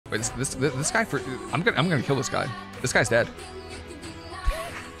Wait, this guy for I'm gonna kill this guy. This guy's dead.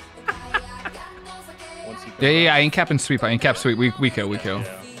 Yeah, I incap and sweep. I incap sweep. We kill. Yeah,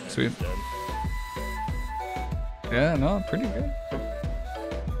 Sweep. Yeah, no, pretty good.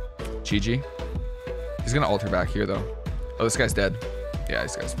 GG. He's gonna alter back here though. Oh, this guy's dead. Yeah,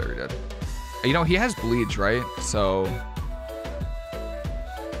 this guy's very dead. You know, he has bleeds, right? So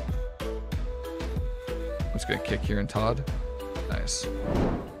I'm just gonna kick here and Todd. Nice.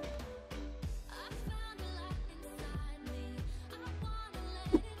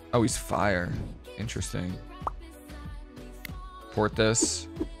 Oh, he's fire. Interesting. Port this.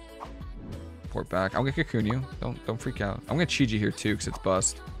 Port back. I'm gonna cocoon you. Don't freak out. I'm gonna Chi-Ji here too, because it's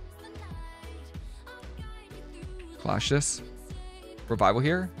bust. Clash this. Revival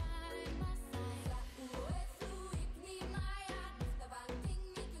here.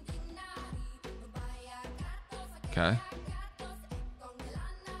 Okay.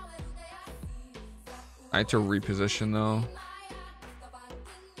 I had to reposition though.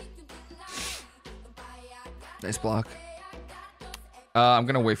 Nice block. I'm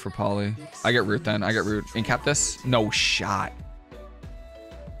gonna wait for Polly. I get root then. I get root. Incap this. No shot.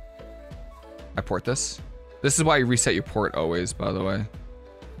 I port this. This is why you reset your port always, by the way.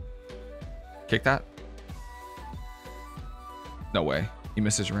 Kick that. No way. He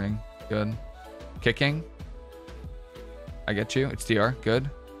misses ring. Good. Kicking. I get you. It's DR. Good.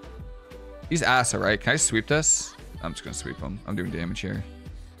 He's ass, alright. Can I sweep this? I'm just gonna sweep him. I'm doing damage here.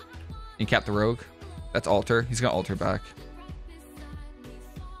 Incap the rogue. That's alter. He's gonna alter back.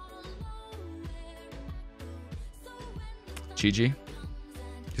 GG.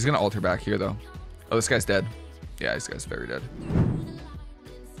 He's gonna alter back here though. Oh, this guy's dead. Yeah, this guy's very dead.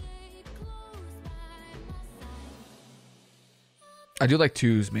 I do like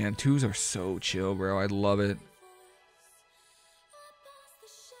twos, man. Twos are so chill, bro. I love it.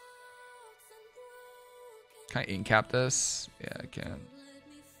 Can I incap this? Yeah, I can.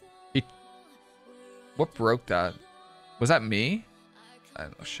 What broke that? Was that me? I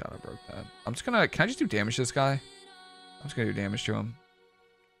don't know. Shadow broke that. I'm just gonna. Can I just do damage to this guy? I'm just gonna do damage to him.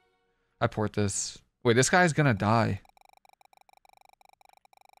 I port this. Wait, this guy's gonna die.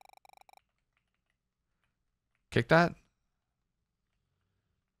 Kick that.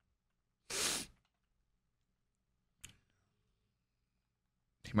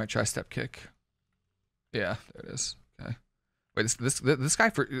 He might try step kick. Yeah, there it is. Okay. Wait, this guy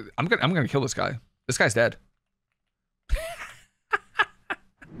for. I'm gonna kill this guy. This guy's dead.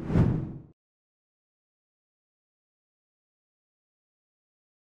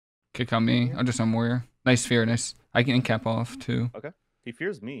 Kick on me. I'm just on warrior. Nice fear. Nice. I can incap off too. Okay. He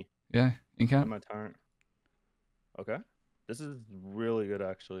fears me. Yeah, incap. My tyrant. Okay. This is really good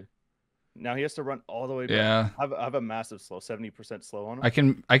actually. Now he has to run all the way back. Yeah. I have a massive slow, 70% slow on him.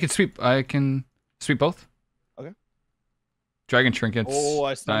 I can sweep. I can sweep both. Okay. Dragon trinkets. Oh,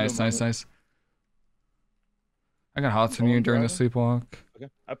 I stunned him. Nice. I got hots on you during the sleepwalk. Okay.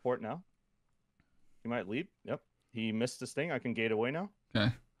 I port now. He might leap. Yep. He missed this thing. I can gate away now.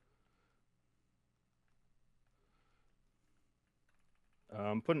 Okay.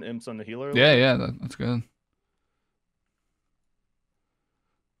 Putting imps on the healer. Yeah, that's good. I'm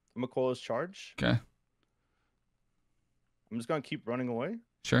gonna call his charge. Okay. I'm just gonna keep running away.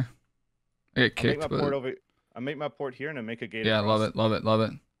 Sure. I get kicked. I make my port here and I make a gate. Yeah, across. love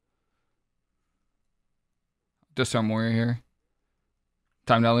it. Disarm warrior here.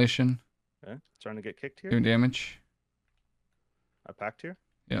 Time dilation. Okay. Trying to get kicked here. Doing damage. I packed here.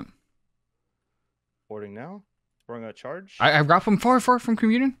 Yep. Porting now. Throwing a charge. I got from far from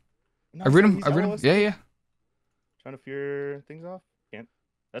communion. No, I read him. Yeah. Trying to fear things off. Can't.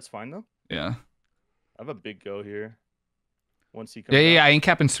 That's fine though. Yeah. I have a big go here. Once he comes. Yeah. I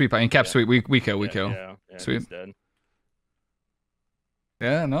incap and sweep. I incap sweep. We kill. Yeah. Sweep. He's dead.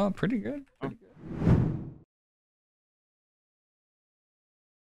 Yeah. No. Pretty good.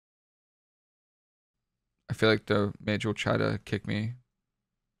 I feel like the mage will try to kick me.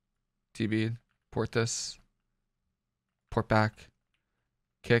 TB. Port this. Port back.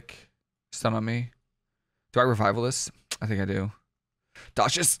 Kick. Stun on me. Do I revival this? I think I do.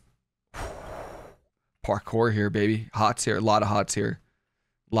 Dodge this. Parkour here, baby. Hots here. A lot of hots here.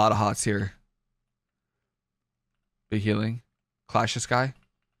 Big healing. Clash this guy.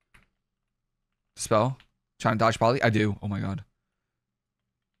 Spell. Trying to dodge poly. I do. Oh my god.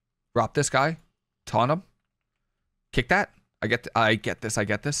 Drop this guy. Taunt him. Kick that. I get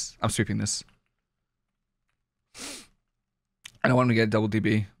this. I'm sweeping this. I don't want him to get a double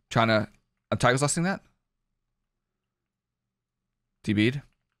DB. I'm Tiger's lusting that. DB'd.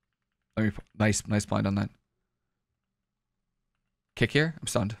 Let me nice blind on that. Kick here. I'm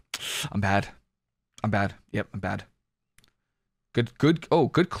stunned. I'm bad. I'm bad. Yep, I'm bad. Good. Oh,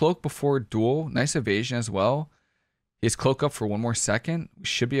 good cloak before duel. Nice evasion as well. He has cloak up for 1 more second. We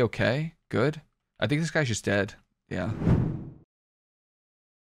should be okay. Good. I think this guy's just dead. Yeah.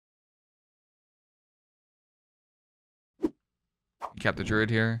 Cap the druid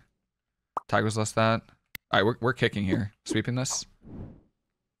here. Tiger's less that. All right, we're kicking here. Sweeping this.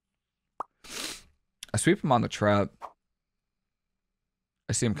 I sweep him on the trap.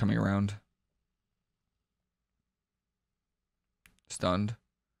 I see him coming around. Stunned.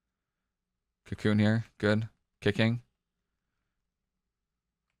 Cocoon here. Good. Kicking.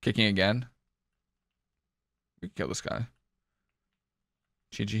 Kicking again. We can kill this guy.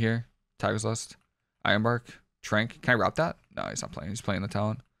 Chi-Chi here. Tiger's Lust. Ironbark. Trank. Can I route that? No, he's not playing. He's playing the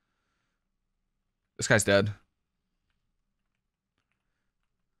talent. This guy's dead.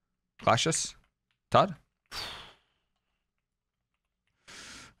 Clashes. Todd.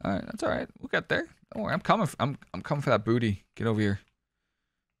 Alright, that's alright. We'll get there. Don't worry. I'm coming. I'm coming for that booty. Get over here.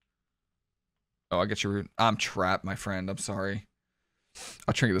 Oh, I get your root. I'm trapped, my friend. I'm sorry.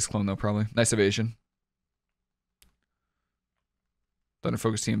 I'll trinket this clone though, probably. Nice evasion. Thunder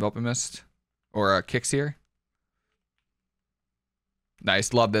Focus Team Enveloping Mist. Or kicks here.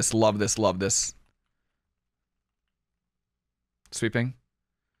 Nice. Love this. Love this. Love this. Sweeping.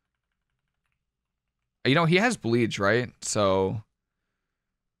 You know, he has bleeds, right? So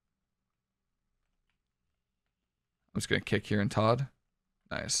I'm just gonna kick here and Todd.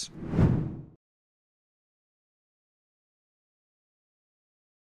 Nice.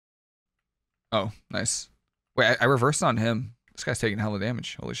 Oh, nice. Wait, I reversed on him. This guy's taking hella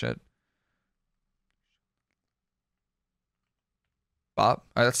damage. Holy shit. Bop.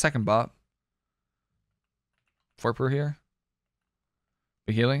 Alright, that's second bop. 4 per here.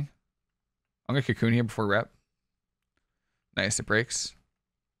 Big healing. I'm gonna cocoon here before rep. Nice, it breaks.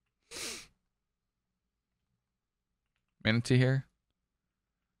 Manatee here.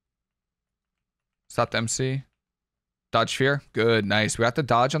 Stop the MC. Dodge fear. Good, nice. We got the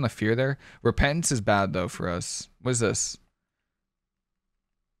dodge on the fear there. Repentance is bad though for us. What is this?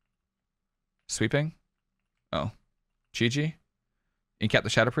 Sweeping? Oh. Chi-Chi? Incap the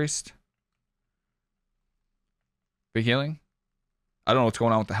Shadow Priest. Big healing. I don't know what's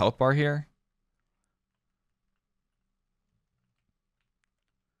going on with the health bar here.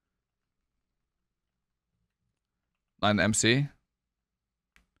 Line the MC.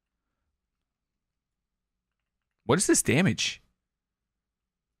 What is this damage?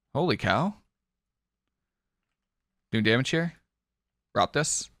 Holy cow. Doing damage here. Drop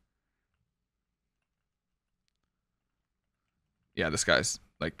this. Yeah, this guy's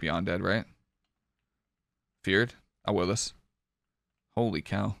like beyond dead, right? Feared. I will this. Holy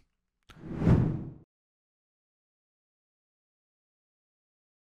cow.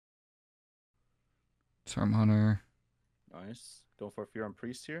 Storm Hunter. Nice. Go for a fear on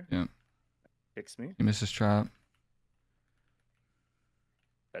priest here. Yeah. Kicks me. He misses trap.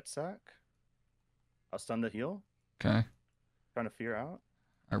 Pet sack. I'll stun the heal. Okay. Trying to fear out.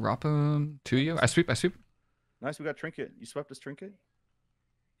 I rop him to you. I sweep. Nice, we got trinket. You swept this trinket.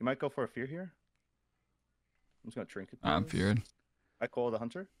 You might go for a fear here. I'm just gonna trinket. I'm this. feared. I call the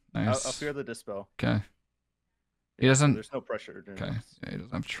hunter. Nice. I'll fear the dispel. Okay. He Yeah, doesn't. So there's no pressure. Okay. Yeah, he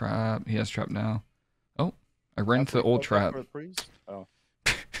doesn't have trap. He has trap now. Oh, I ran into the old trap. Oh.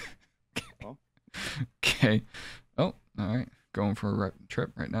 Well. Okay. Oh, all right. Going for a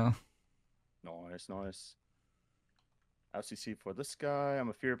trip right now. Nice, nice. FCC for this guy. I'm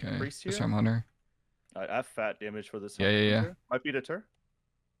a fear priest here. Disarm Hunter. I have fat damage for this. Yeah. Might be deter.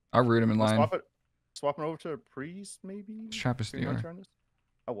 I'll root him in line. Swapping over to a priest, maybe. This trap is DR.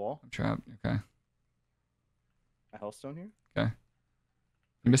 A wall. Trap. Okay. A hellstone here. Okay.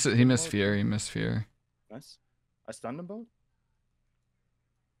 He missed fear. He missed fear. Nice. I stunned them both.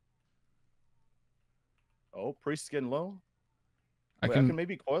 Oh, priest's getting low. I can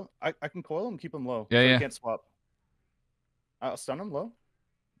maybe coil. I can coil him, keep him low. Yeah, so yeah. He can't swap. I'll stun him low.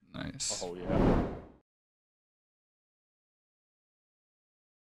 Nice. Oh yeah.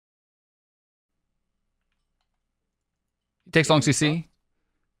 He takes long CC.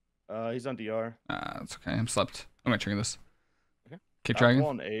 He's on DR. That's okay. I'm slept. I'm gonna trigger this. Okay. Kick dragon.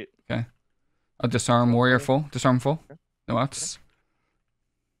 On 8. Okay. I'll disarm warrior full. Disarm full. Okay. No outs. Okay.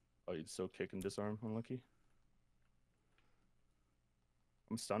 Oh, you'd still kick and disarm. Unlucky.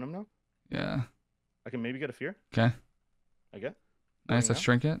 I'm stun him now. Yeah. I can maybe get a fear. Okay. I get. Nice. Let's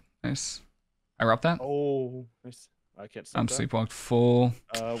trinket. Nice. I rob that. Oh, nice. I can't stop I'm that. sleepwalked full.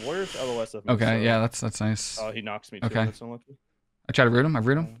 Warrior's LOS of me. Okay, so... yeah, that's nice. Oh, he knocks me too. Okay. That's unlucky. I try to root him. I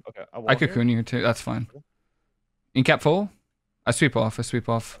root him. Okay. I cocoon you too. That's fine. Incap full. I sweep off. I sweep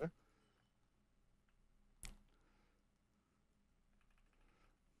off. Okay.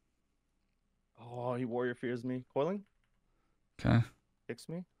 Oh, he warrior fears me. Coiling. Okay. Kicks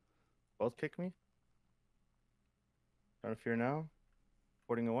me. Both kick me. Trying to fear now.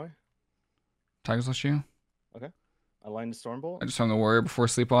 Porting away. Tigers Lash you. Okay. I lined the Stormbolt. I just found the warrior before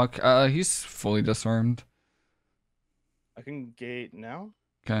sleepwalk. He's fully disarmed. I can gate now.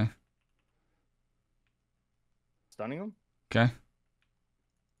 Okay. Stunning him. Okay.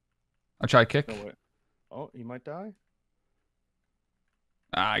 I'll try kick. No way. Oh, he might die.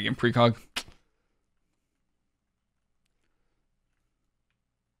 I get him precog.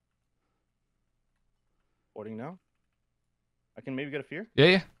 Porting now. I can maybe get a fear. Yeah,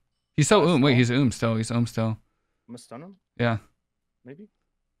 yeah. He's so That's Wait, small. he's still. He's still. I'm gonna stun him. Yeah. Maybe.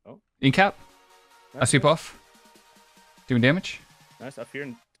 Oh. Incap. I Nice, sweep nice. off. Doing damage. Nice. I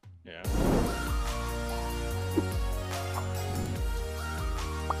fear. Yeah.